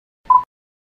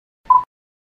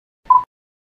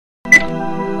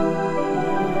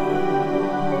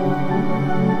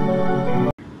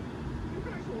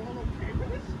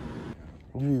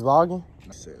vlogging?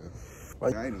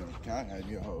 Like, I ain't know. I had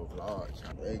your whole vlog,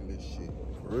 regular shit.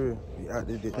 For real. We out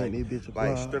there did like, bitch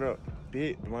like straight up,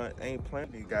 big blunt, ain't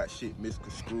playing. They got shit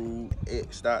misconstrued,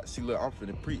 X-dot. See, look, I'm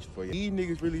finna preach for you. These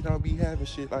niggas really don't be having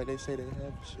shit like they say they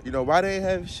having shit. You know why they ain't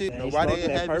having shit? You know why they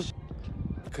ain't having shit?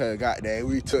 Cause goddamn,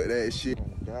 we took that shit. Oh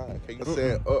God, can you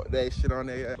say up that shit on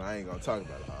there? I ain't gonna talk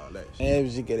about all that shit. And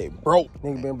just get it broke.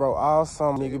 Nigga been broke all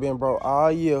summer. Nigga been broke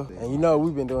all year. And you know we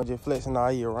been doing just flexing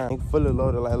all year round. Nigga fully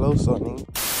loaded like low nigga.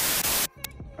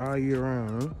 All year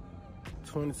round, huh?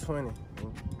 2020.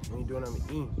 We ain't doing nothing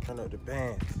but eating. Turn up the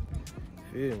bands.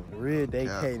 Feel me? Real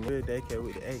Daek47. Real Daek47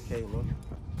 with the AK, man.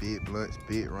 Big blunts,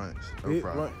 big runs. No big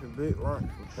problem. Big runs.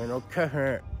 Ain't no cut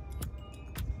her.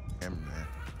 Man.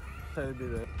 Try to do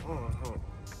that.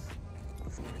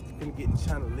 Finna get the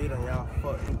channel lit on y'all.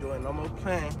 Fuck, we doing no more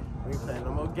playing. We ain't playing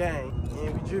no more game.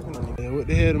 And we dripping on it. Yeah, what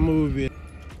the hell the movie is?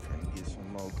 Trying to get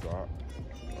some more guap.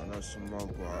 Run up some more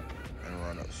guap. And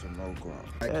run up some more guap.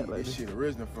 I keep like this shit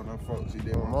original from them folks. See,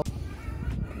 they want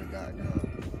the goddamn.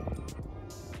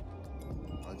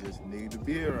 I just need to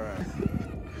be around.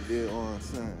 You know what I'm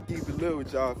saying? Keep it lit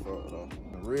with y'all folk though.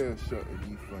 The real shit with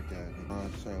you fuck out. You know what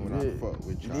I'm saying? When I fuck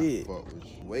with y'all, fuck with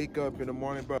you. Wake up in the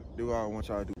morning, bro. Do what I want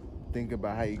y'all to do. Think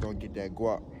about how you gonna get that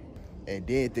guap. And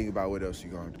then think about what else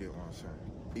you gonna do. You know what I'm saying?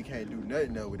 You can't do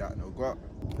nothing though without no guap.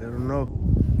 Let them know.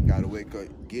 You gotta wake up,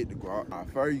 get the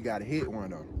guap. First you gotta hit one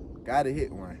though. Gotta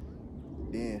hit one.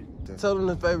 Then tell them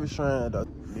the favorite strand though.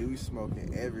 Man, we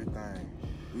smoking everything.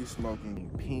 We smoking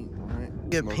pink, right?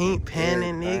 Yeah, pink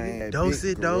panning, nigga. Dose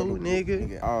it though,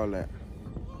 nigga. All that.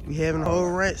 We having a whole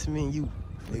ranch menu.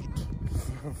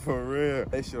 For real.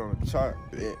 That shit on the chart.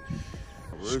 Yeah.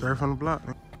 Straight from the block,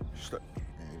 man. Straight.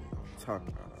 I'm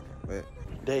talking about that.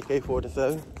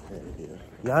 Daek47. Yeah.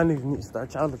 Y'all niggas need to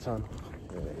start y'all channel.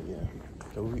 Yeah.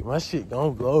 My shit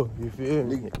gon' blow, you feel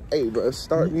me? Hey, bro,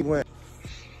 start me when.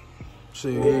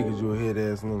 Shit, yeah, cause you a head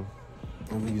ass nigga.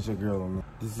 Let me get your girl on me.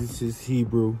 This is his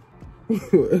Hebrew.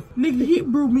 Nigga,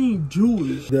 Hebrew mean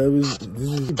Jewish. This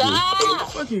is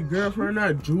Stop! Fucking girlfriend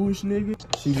not Jewish, nigga.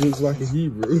 She looks like a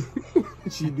Hebrew.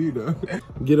 She do though.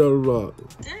 Get on the block.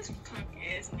 That's punk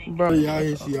ass nigga. Bro, y'all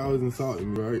hear she always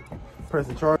insulting me, right?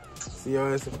 Pressing charge. See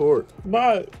y'all as support.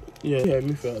 But yeah, he had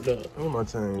me fucked up. What my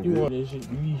chain? You want that shit to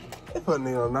be? That fuck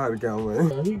nigga don't know how to count, man.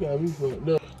 Nah, he got me fucked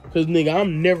up. Cause nigga,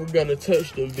 I'm never gonna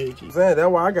touch them bitches. Saying that's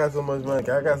why I got so much money.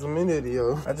 I got so many of these,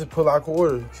 yo. I just pull out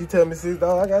quarters. She tell me $6,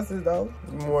 I got $6.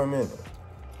 Give me 1 minute.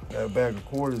 Got a bag of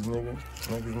quarters, nigga.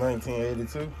 Nigga's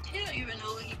 1982. You don't even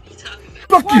know what he be talking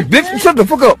about. Fuck you, bitch! Shut the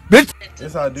fuck up, bitch!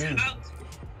 Yes, I do.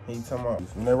 He talking about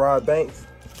when they rob banks,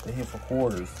 they hit for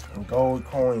quarters and gold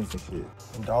coins and shit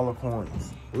and dollar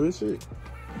coins. Real shit.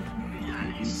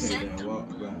 You take that walk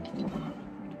back.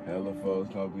 Hella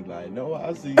folks gonna be like, no,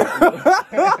 I see you.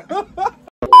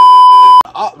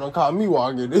 Don't call me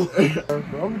walking, dude.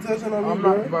 I'm touching on I'm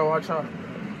bro. not, bro, watch out.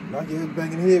 Knock his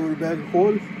back in the head with a bag of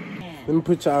quarters. Let me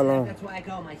put y'all on. That's why I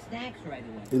got my snacks right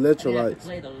away.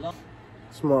 Electrolytes.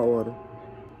 Smart water.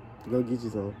 Go get you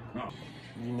some. No.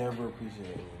 You never appreciate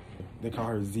it. They call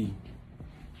her Z.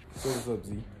 So what's up,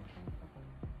 Z?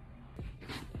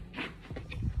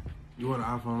 You want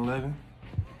an iPhone 11?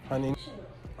 Honey?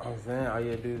 I'm saying all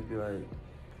you gotta do is be like,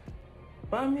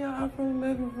 buy me an iPhone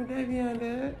 11 for Daddy and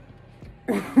Dad.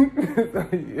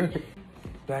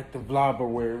 Back to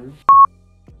Blobberware.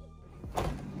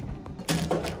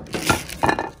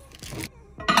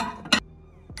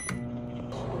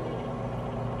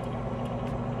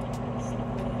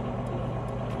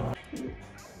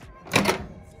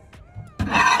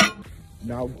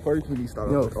 Now, first we start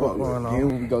Yo, off. fuck going on.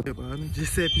 Then we go.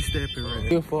 Just stepping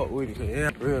right. Real fuck with it.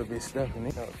 Yeah, real big stepping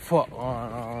it. Fuck going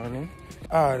on.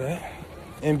 All that.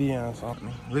 And beyond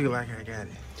something. Looking like I got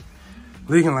it.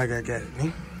 Looking like I got it,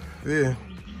 man. Yeah.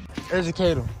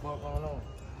 Educate them. What going on?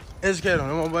 Educate them.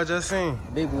 That's what I just seen.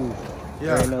 Big move.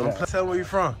 Yeah. Tell where you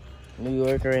from. New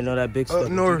York, already know that big stuff.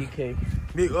 Up north. GDK.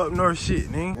 Big up north shit,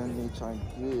 nigga. And they trying to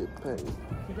get paid.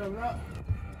 You coming up?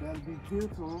 Gotta be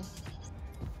good to him.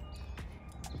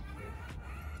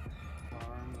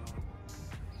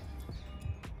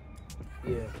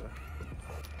 Yeah.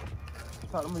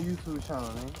 Talk to my YouTube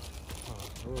channel, man.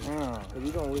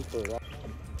 We gonna wait for it.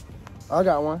 I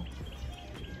got one.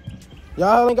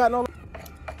 Y'all ain't got no.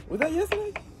 Was that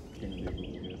yesterday?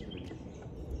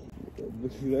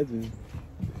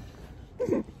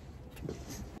 I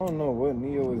don't know what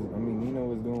Nino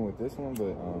was doing with this one,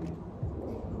 but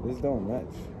this don't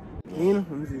match. Nina,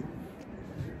 let me see.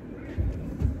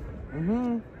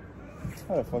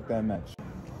 How the fuck that match?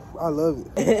 I love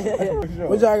it.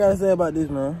 What y'all gotta say about this,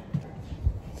 man?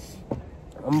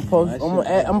 I'm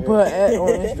gonna put her ad on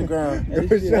Instagram. And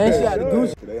she got the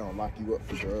Gucci. They don't lock you up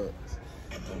for drugs.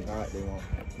 God, they won't.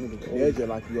 They just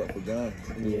lock you up for guns.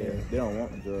 Yeah. They don't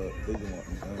want the drugs. They just want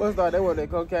the guns. What's that? They want that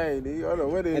cocaine, dude. I don't know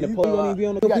what it is. And the police don't even be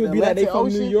on the people be like they from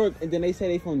New York and then they say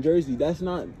they from Jersey. That's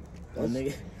not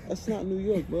New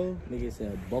York, bro. Nigga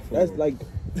said Buffalo. That's like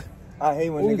I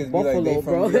hate when niggas Buffalo, be like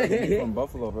bro? they from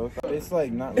Buffalo, bro. It's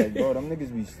like not like, bro, them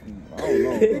niggas be, I don't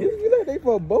know, bro. niggas be like they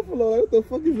from Buffalo. Like, what the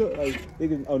fuck is that? Like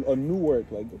niggas a Newark.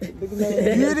 Like niggas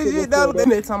Yeah, this shit though. Then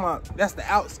they talking about that's the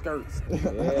outskirts.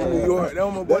 Yeah. New York. That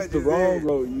my boy That's the wrong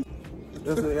road.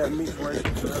 That's what got me for it.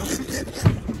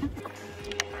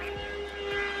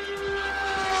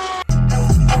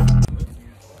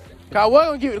 Cause what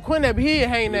gonna give it to Quinn that head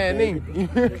hanging that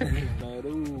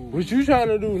nigga. What you trying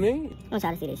to do, nigga? I'm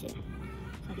trying to see this shit.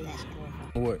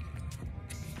 What?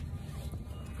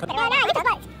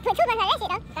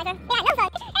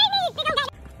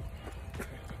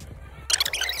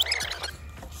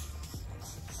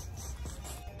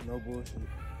 No bullshit.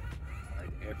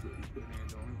 Like, after you put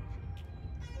hands on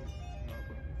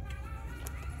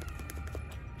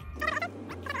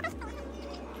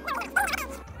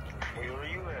Where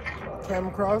you at?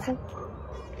 Camera crossing?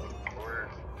 Where?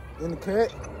 In the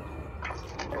cut?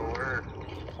 Where?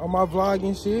 On my vlog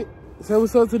and shit. Say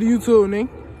what's up to the YouTube, nigga.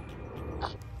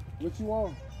 What you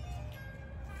want?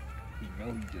 You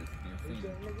know he just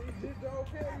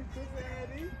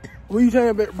What you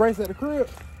trying to brace at the crib?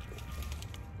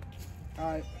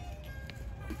 Alright.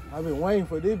 I've been waiting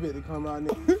for this bit to come out,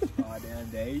 nigga. Oh, damn,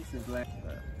 days is like.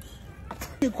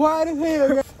 Get quiet as hell,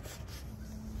 girl.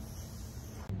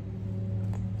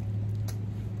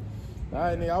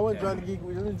 Alright, nigga, I wasn't trying to get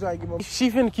with you. Trying to get my.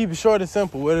 She finna keep it short and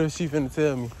simple. Whatever she finna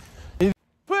tell me.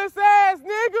 Puss ass,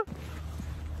 nigga!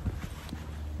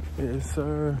 Yes,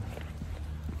 sir.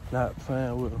 Not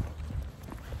playing with him.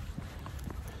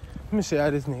 Let me show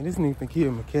y'all this nigga. This nigga think he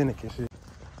a mechanic and shit.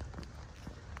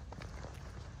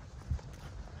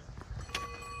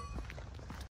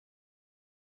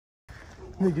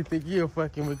 Nigga think he a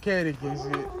fucking mechanic and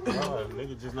shit.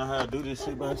 Nigga just know how to do this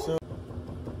shit by himself.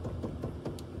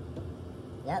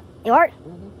 Yep. It worked?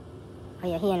 Oh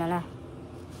yeah, he ain't on now.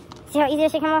 See how easy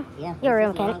this shit come off? Yeah. You're a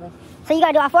real mechanic. So you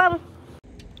gotta do all 4 of them?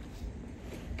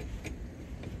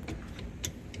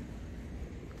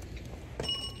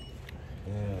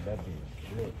 Yeah, that'd be